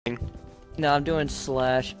No, I'm doing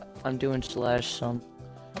slash. I'm doing slash some.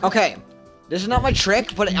 Okay, this is not my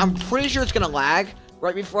trick, but I'm pretty sure it's gonna lag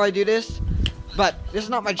right before I do this. But this is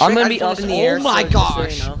not my trick. I'm gonna be up in the air. Oh my so just so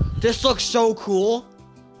gosh, you know. this looks so cool.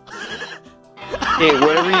 Hey,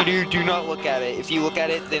 whatever you do, do not look at it. If you look at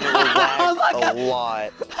it, then it will lag a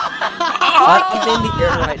lot. I'm in the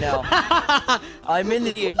air right now. I'm in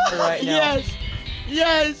the air right now. Yes,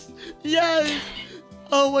 yes, yes.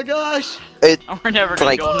 Oh my gosh. It We're never gonna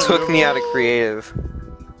like go into took the me out of creative.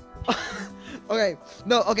 Okay,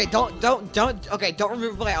 no, okay, don't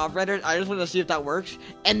remove my operator. I just want to see if that works,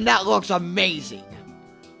 and that looks amazing.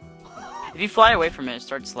 If you fly away from it, it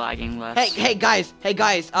starts lagging less. Hey guys,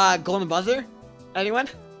 golden buzzer? Anyone?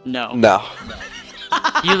 No. No.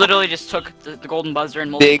 You literally just took the golden buzzer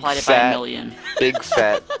and Big multiplied it by fat- a million. Big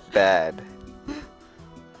fat bad.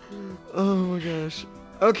 Oh my gosh.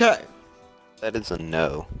 Okay. That is a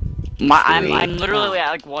no. I'm literally at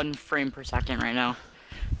like 1 frame per second right now.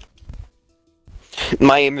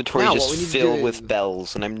 My inventory Now, just what we need to filled do with is-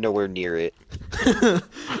 bells, and I'm nowhere near it.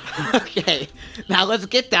 Okay. Now let's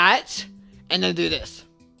get that, and then do this.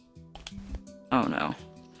 Oh no.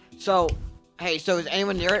 So, hey, so is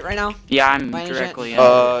anyone near it right now? Yeah, I'm By any directly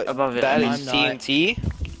above it. That I mean. is I'm not. TNT.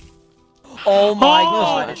 Oh my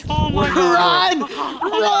gosh. Oh my Run!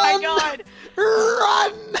 god!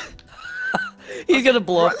 Run! He's gonna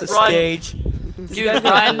blow up the Run. stage. Dude, gonna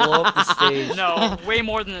run! blow up the stage. No, way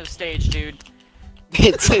more than the stage, dude.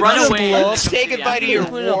 It's Run away. blow up Say goodbye to your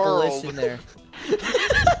Put a bliss world. in there.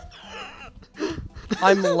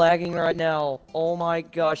 I'm lagging right now. Oh my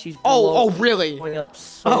gosh, he's Oh, really? blowing up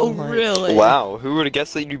so Oh, much. really? Wow, who would have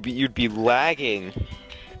guessed that you'd be lagging?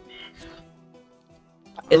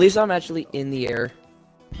 At least I'm actually in the air.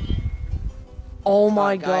 Oh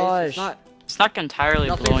my Guys, gosh. It's not entirely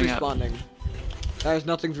nothing's blowing up. responding. Guys,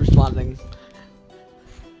 nothing's responding.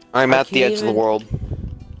 I'm I at the can't edge of the even- world.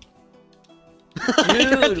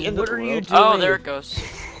 Dude, what are you doing? Oh, there it goes.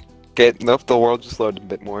 Okay, nope, the world just loaded a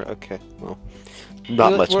bit more. Okay, well,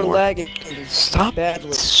 not much We're more. lagging. Stop!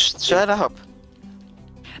 Badly. Shut up!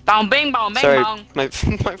 Bang bang bang bang Sorry, bang. my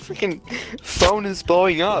my freaking phone is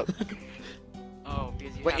blowing up. Oh,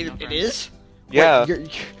 because you Wait, have no it friends. is? Yeah, Wait,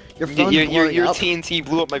 your phone's blowing your up? TNT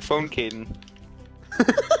blew up my phone, Caden.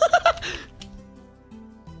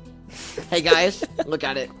 Hey guys, look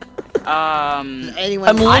at it. Does anyone?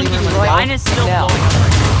 I'm lagging anyone right Mine is still now. blowing up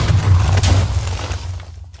right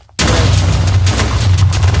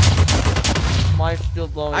Mine's still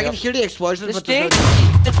blowing I up. can hear the explosions, The but there's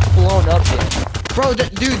stage no... is blown up yet. Bro, dude,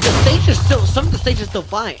 the stage is still. Some of the stage is still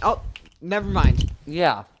fine. Oh, never mind.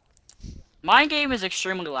 Yeah. My game is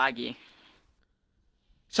extremely laggy.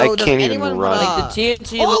 So I does can't even anyone run. wanna- Like the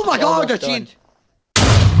TNT. Oh looks my god, the almost done. TNT.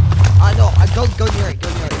 No, go near it, go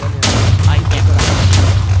near it, go near it. I can't.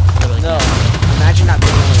 Literally No. can't. Imagine not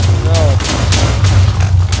being able to. No.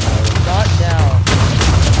 Not now.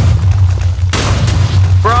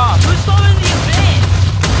 Bruh, who's summoned the abyss?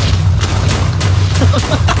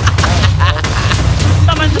 Who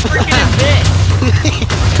summoned the freaking abyss?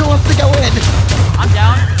 Who wants to go in? I'm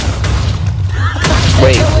down.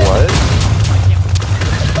 Wait, what?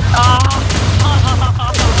 Ah!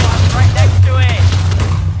 I'm right next to it.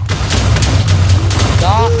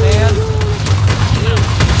 Stop, man.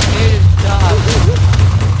 Dude, stop.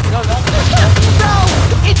 No, not that. Bro,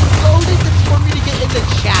 it's loaded for me to get in the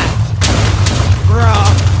chat. Bro.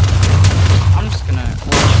 I'm just gonna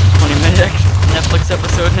watch a 20-minute Netflix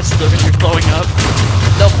episode and it's still gonna be blowing up.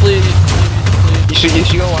 No, please, please, please. You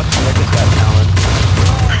should go watch America's Got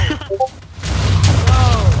Talent.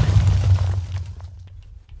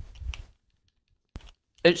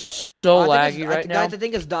 It's so laggy right now. Guys, I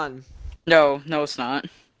think it's done. No, it's not.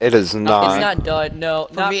 It is not. It's not done. No,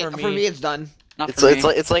 For not me, for me. it's done. Not It's for me.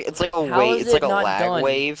 it's like a How wave. is It's like it a not lag done?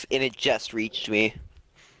 wave, and it just reached me.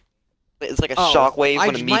 It's like a Oh, shock wave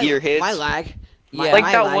when a meteor hits. My lag. Yeah. Like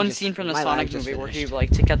my that lag one just- scene from the my lag Sonic just movie where he finished.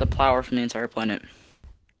 like took out the power from the entire planet.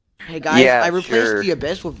 Hey guys, Yeah, I replaced sure. the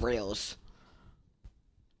abyss with rails.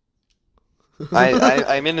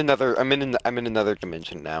 I'm in another. I'm in another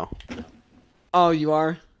dimension now. Oh, you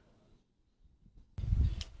are?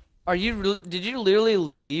 Are you? Did you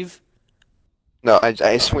literally leave? No, I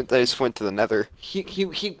just went to the Nether. He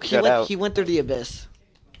Get went out. he went through the abyss.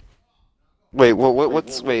 Wait,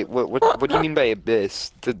 what do you mean by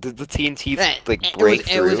abyss? Did the TNT like break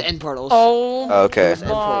it was through? end portals. Oh Okay. It was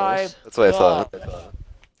end my! portals. That's what I thought. God.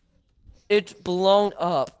 It's blown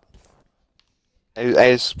up. I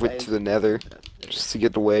just went to the Nether just to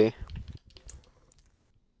get away.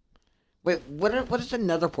 Wait, what is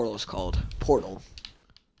another portal called? Portal.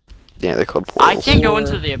 Yeah, they're called I portals. can't go Or-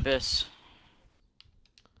 into the abyss.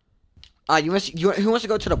 Who wants to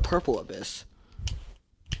go to the purple abyss?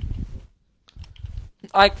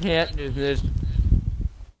 I can't do this.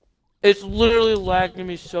 It's literally lagging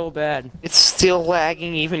me so bad. It's still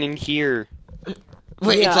lagging even in here.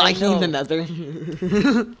 Wait, Yeah, it's I like know. in the nether.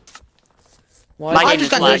 Why? My I game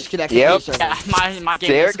just is got like- disconnected Yep. from the Yeah, server. my game.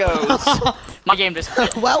 There is, goes. My game just.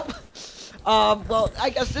 Well, well, I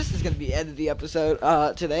guess this is gonna be the end of the episode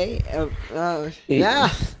today. Yeah,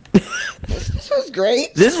 this was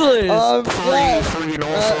great. This was. Yeah.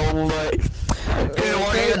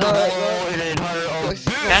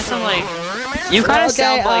 That sound like. You kind of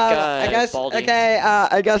sound like I guess. Baldi. Okay.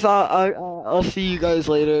 I guess I'll see you guys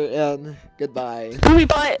later and goodbye. Poopy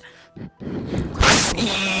butt.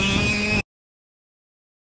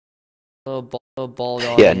 Bald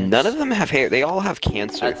Yeah, audience. none of them have hair. They all have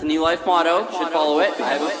cancer. That's a new life motto. Should follow it. I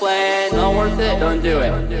have a plan. Not worth it. Don't do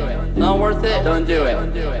it. Not worth it. Don't do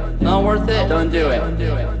it. Not worth it. Don't do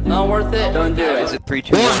it. Not worth it. Don't do Is it. it 3,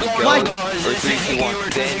 2, 1, go? Or 3, 2, 1,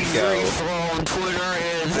 then go?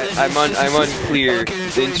 I'm unclear.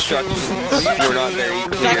 The instructions were not very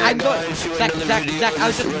Zach, I'm clear. going. Zach, I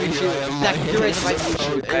was just gonna shoot. Zach, you're right. I might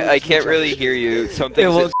shoot. I can't really hear you.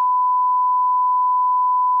 Something.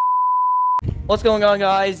 What's going on,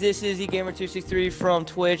 guys? This is eGamer263 from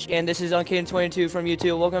Twitch, and this is Uncaden22 from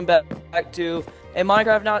YouTube. Welcome back to a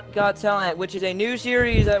Minecraft Not Got Talent, which is a new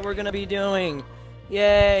series that we're gonna be doing.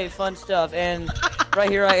 Yay, fun stuff. And right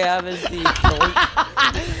here I have is the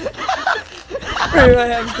right here I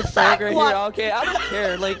have is the flag right here. Okay, I don't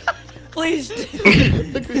care. Like, please.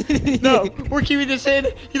 No, we're keeping this in.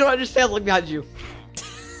 You don't understand. Look behind you.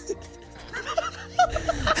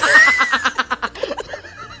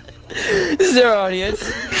 This is our audience.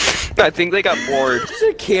 I think they got bored. This is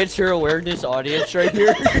a cancer awareness audience right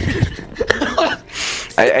here.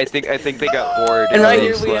 I think they got bored. And right they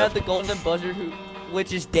here we have left. the golden buzzer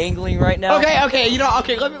which is dangling right now. Okay, you know,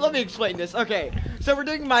 let me explain this. Okay, so we're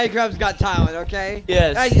doing Minecraft's Got Talent, okay?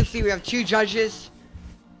 Yes. As you can see, we have 2 judges.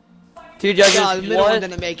 Two judges. No, the middle one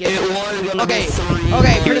didn't make it. Okay, He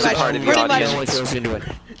pretty was a much, part of the pretty audience. much.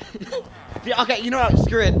 Yeah, okay, you know what?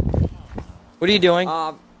 Screw it. What are you doing?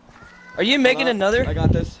 Are you making hold on. another? I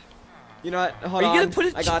got this. You know what? Hold Are you on. gonna put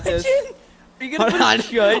a I got judge this. in? Are you gonna Hold put on. a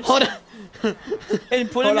judge Hold on.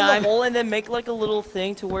 and put Hold him in on. the hole and then make like a little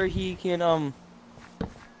thing to where he can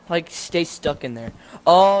like stay stuck in there?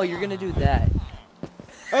 Oh, you're gonna do that.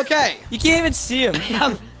 Okay. You can't even see him.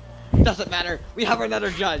 Doesn't matter. We have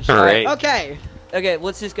another judge. Alright. Okay. Okay,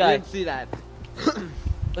 what's this I guy? didn't see that.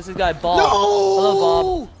 What's this guy? Bob. No!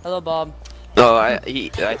 Hello, Bob. Hello, Bob. Oh, I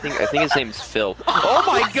think his name's Phil. Oh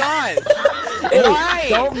my God! Hey,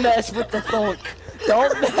 don't mess with the thunk.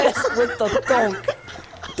 Don't mess with the thunk.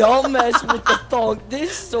 Don't mess with the thunk.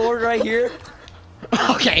 This sword right here.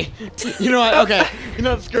 Okay. You know what? Okay. You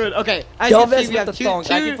know what? Screw it. Okay. As Don't you mess see, we with have the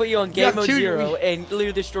thunk. I can put you on we game have mode 2 0 and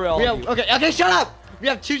literally destroy all We of have, you. okay, shut up! We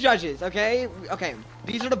have 2 judges, okay? Okay.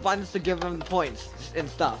 These are the buttons to give them the points and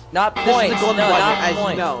stuff. Not This is points. the golden No, button, not as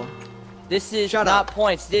points. you know. This is Shut not up.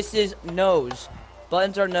 points. This is nose.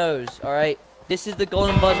 Buttons are nose. All right. This is the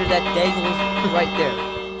golden buzzer that dangles right there.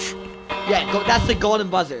 Yeah, that's the golden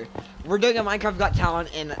buzzer. We're doing a Minecraft Got Talent,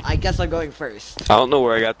 and I guess I'm going first. I don't know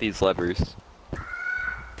where I got these levers.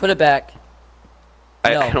 Put it back.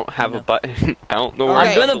 I No, don't have no. a button. I don't know where Okay,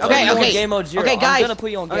 I I'm got gonna the put you levers. on game mode 0. Okay, guys. I'm gonna put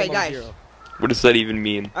you on game Okay, mode guys. 0. What does that even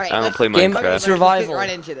mean? Alright, I don't let's- play Game Minecraft. let's- survival. get right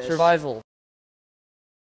into this. Survival.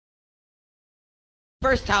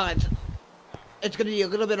 First talent. It's gonna be a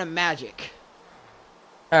little bit of magic.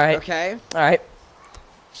 All right. Okay? All right.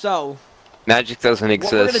 So, Magic doesn't what we're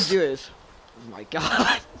gonna exist. do is... Oh my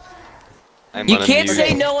god. I'm You on a can't mute.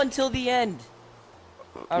 say no until the end.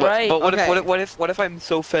 All What- right. But Okay. what if I'm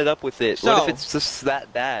so fed up with it? So- What if it's just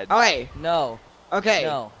that bad? Okay, No. okay.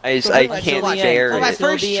 No. I So I until can't the end. bear For my it. Until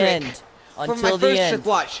first the trick. end. For my Until the first end. trick,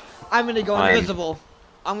 watch. I'm gonna go Fine. invisible.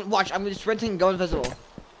 I'm gonna sprint and go invisible.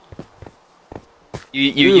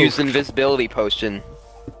 You Ooh. use invisibility potion.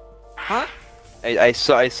 Huh? I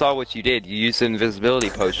saw what you did. You used an invisibility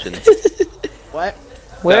potion. What?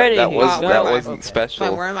 Where did that he was go? that Okay. wasn't Fine,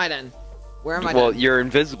 special. where am I then? Where am I Well, then? you're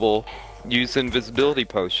invisible. Use invisibility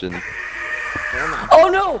potion. Where am I? Oh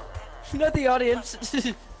no! Not the audience.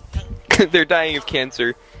 They're dying of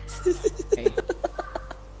cancer. Okay.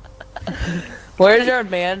 Where's our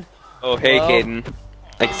man? Oh hey, Hello? Caden.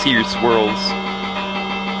 I can see your swirls.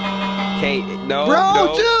 Okay, no, Bro,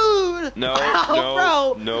 no. dude! No, Oh, no,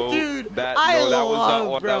 bro, no, dude, that I no, that was love,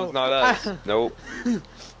 not bro. that was not us. Nope.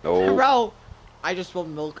 No. Bro, I just spilled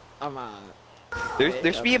milk on my...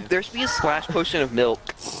 There should be a splash potion of milk.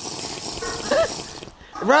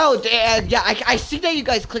 Bro, yeah, I see that you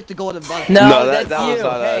guys clicked the golden button. No, that that's was you.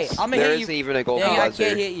 not Hey, us. I'm gonna There hit isn't you. even a golden Dang, I buzzer.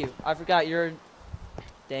 can't hit you. I forgot you're.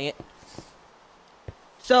 Dang it.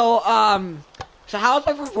 So how's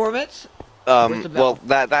my performance? Where's the bell?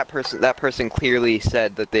 Well, that person clearly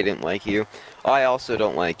said that they didn't like you. I also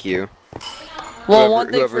don't like you. Well, one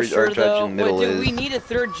thing for whoever sure our judge though, in the middle dude, we is. need a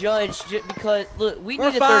third judge because look, we We're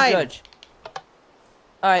need a fine. third judge.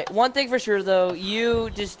 All right, one thing for sure though, you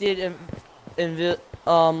just did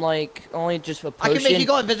like only just a potion. I can make you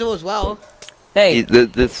go invisible as well. Hey, You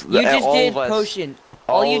just you did potion.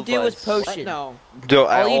 All you of did was us- potion. No.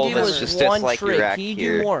 All you all did of us was just one dislike trick. your act Can you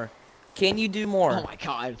here. do more? Can you do more? Oh my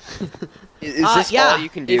god. Is this yeah. all you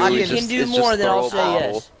can do? If you Is can just- do is more, just then I'll throw a say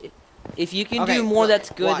bottle? yes. If you can Okay, do more, look, that's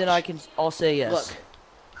good. Then watch. I'll say yes.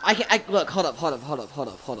 Look. Look, hold up.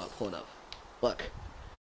 Look.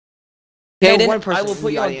 Okay, No then one person I will in put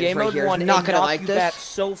the you on audience game right mode here is 1 not and gonna knock like you this. back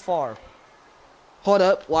so far. Hold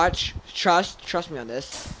up, watch, trust me on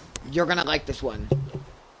this. You're gonna like this one.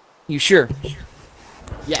 You sure?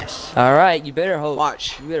 Yes. All right, you better hope.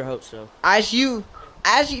 Watch. You better hope so. As you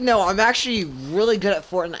know, I'm actually really good at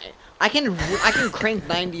Fortnite. I can crank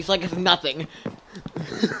 90s like it's nothing.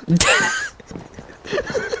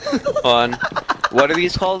 On. What are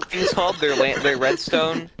these called? Things called? They're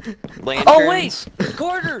redstone lanterns. Oh wait,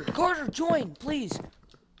 Carter, join, please.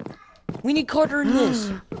 We need Carter in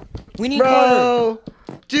this. We need Carter. Bro,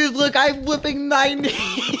 dude, look, I'm whipping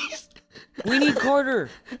 90s. We need Carter.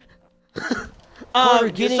 Carter,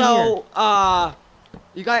 get in so,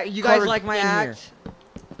 you guys Carter, like my get in here. act?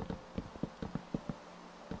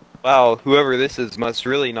 Wow, whoever this is must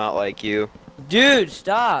really not like you. Dude,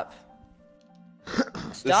 stop.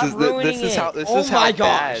 Stop ruining this is it. how this Oh is how my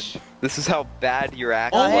bad. gosh. This is how bad your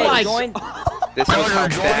act Oh was. hey, my join. This was how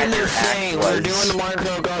bad your thing. act We're was. doing the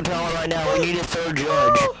Minecraft Got Talent right now. We need a third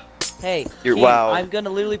judge. Hey, You're- King, wow. I'm gonna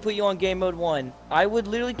literally put you on game mode 1. I would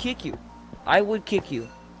literally kick you. I would kick you.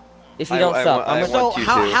 If you don't stop. I I'm gonna want you to.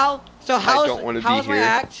 How's don't wanna be how's my here.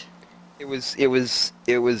 act? It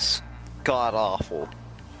was god awful.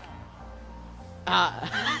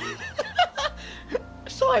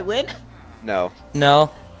 So I win? No. No.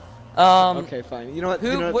 Okay, fine. You know what? who-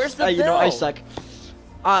 You know what? where's the You know I bell? suck.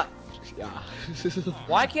 Yeah.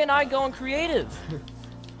 Why can't I go on creative?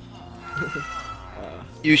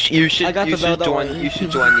 You should I got the bell, don't join worry. you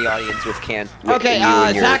should join the audience with can. with Okay, you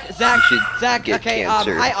and your- Zach. you should get Okay,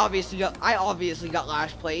 cancer. I obviously got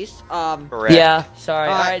last place. Correct. Yeah, sorry.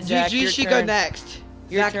 Alright, Zach, you your should turn. go next.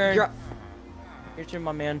 Your Zach, turn. you're- Your turn,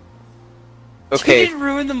 my man. Okay. You didn't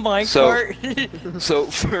ruin the minecart. So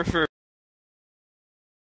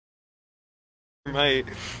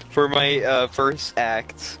for my first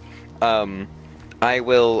act, I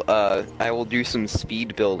will do some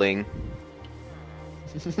speed building.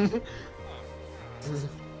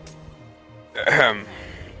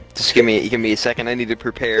 Just give me a second. I need to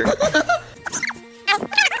prepare.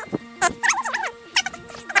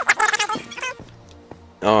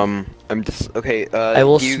 I'm just okay. I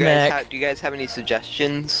will do you smack. do you guys have any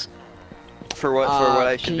suggestions for what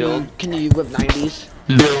I should build? Can you whip 90s?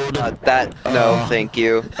 Build. No, thank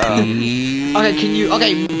you.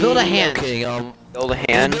 Okay, build a hand. Okay, Build a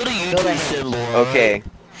hand. build a YouTube symbol. Okay.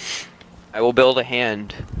 I will build a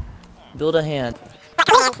hand. Build a hand.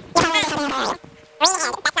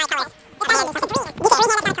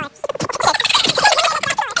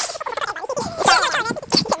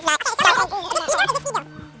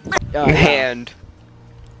 Hand.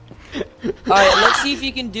 Alright, let's see if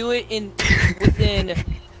you can do it within.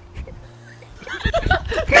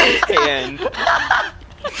 Hand.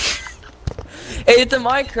 Hey, it's a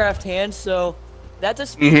Minecraft hand, so that's a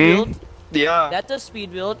speed Mhm. build. Yeah. That's a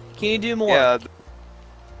speed build. Can you do more? Yeah.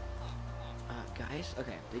 Guys,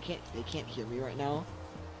 okay, they can't hear me right now,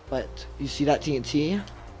 but you see that TNT?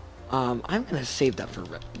 I'm gonna save that for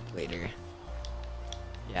later.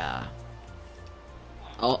 Yeah.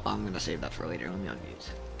 Oh, I'm gonna save that for later. Let me unmute.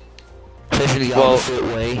 Especially the Well- opposite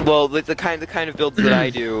way. Well, the kind of builds that I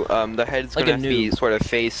do, the head's Like gonna a have to be noob. sort of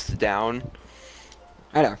face down.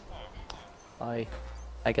 Hi there.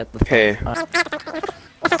 I got the. Okay.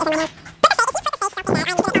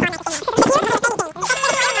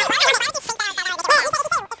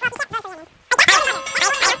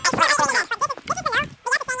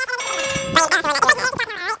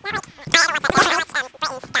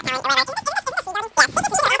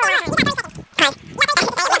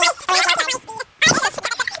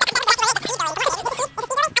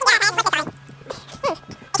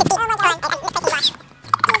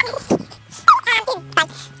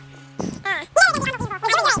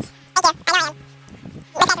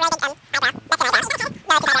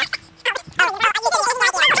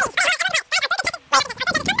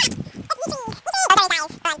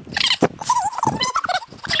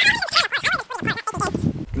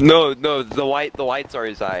 No, the whites are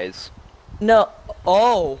his eyes. No.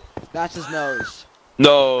 Oh. That's his nose.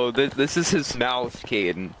 No, this is his mouth,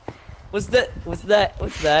 Caden. What's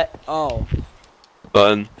that? Oh,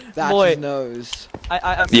 Fun. that's Boy. his nose.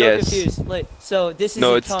 I'm so Yes. confused. Like, so this is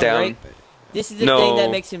No, his it's tongue, down. right? This is the No. thing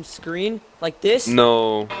that makes him scream. Like this.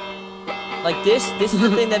 No. Like this. This is the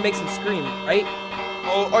thing that makes him scream, right?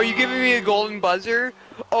 Oh, are you giving me a golden buzzer?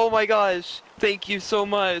 Oh my gosh! Thank you so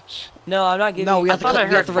much. No, I'm not giving. No, we you- I have to thought I we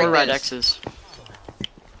have heard to 4 rate red this. X's.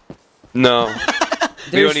 No.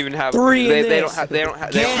 We There's don't even have. 3 in They don't this. have. They don't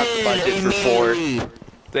have the budget for 4.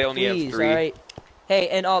 They only Please, have 3. alright. Hey,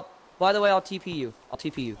 and by the way, I'll TP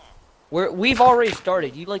you. We've already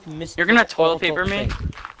started. You like missed. You're gonna the whole toilet paper me?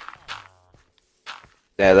 thing.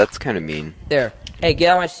 Yeah, that's kind of mean. There. Hey, get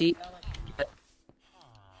out of my seat.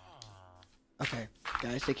 Okay,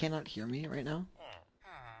 guys, they cannot hear me right now.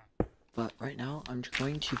 But right now, I'm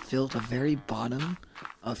going to fill the very bottom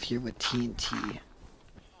of here with TNT.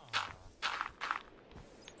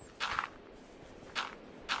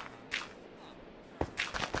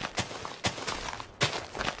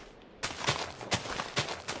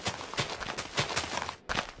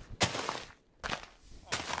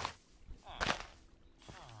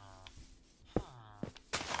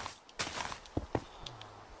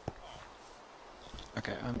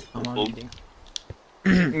 Okay, I'm on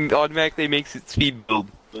meeting. Automatically makes it speed build.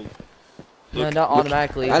 No, not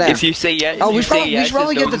automatically. Right there. If you say yes, Oh, if we you should say probably, yes, we should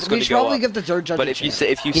probably his give nose the is we gonna should go probably up. give the third judge. But a if you chance. say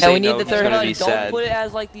Yeah, say we need no, the he's third gonna one. be Don't sad. put it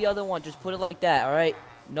as like the other one. Just put it like that. All right.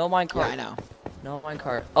 No minecart. Yeah, I know. No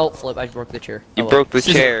minecart. Oh, flip! I broke the chair. You Oh, well. broke the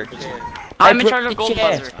chair. I'm in broke charge the of gold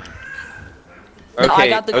chair. buzzer. No, I Okay,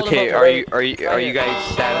 got the golden okay. buzzer, Are right- you are right you here.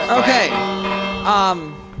 guys satisfied? Okay.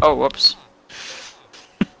 Oh, whoops.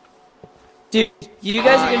 Dude, you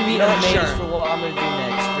guys are gonna be not amazed sure. for what I'm gonna do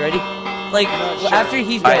next. Ready? Like sure. after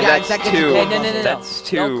he's Alright, done. Yeah, that's exactly. 2. Hey, no. That's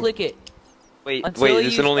 2. Don't click it. Wait, Until wait.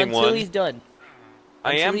 he's, There's only until 1. he's done.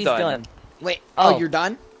 I Until am he's done. Wait. Oh. Oh, you're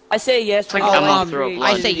done? I say yes. Click but them I off, love throw a the blood.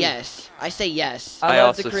 I say creativity. yes. I say yes. I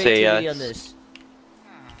love the also say creativity yes. on this.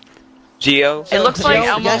 Geo. It looks like Joe,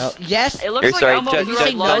 Elmo. yes. Yes. It looks Or like sorry, Elmo judge- threw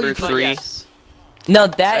judge a blood, number but 3. yes. No,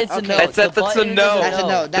 that is a Okay. no. That's The a button no. is That's a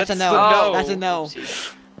no. That's a no. no. That's a no.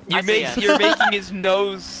 I say yes. You're making his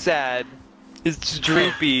nose sad. It's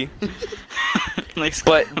droopy. Like,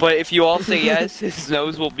 But if you all say yes, his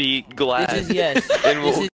nose will be glad. This is yes. And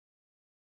This we'll is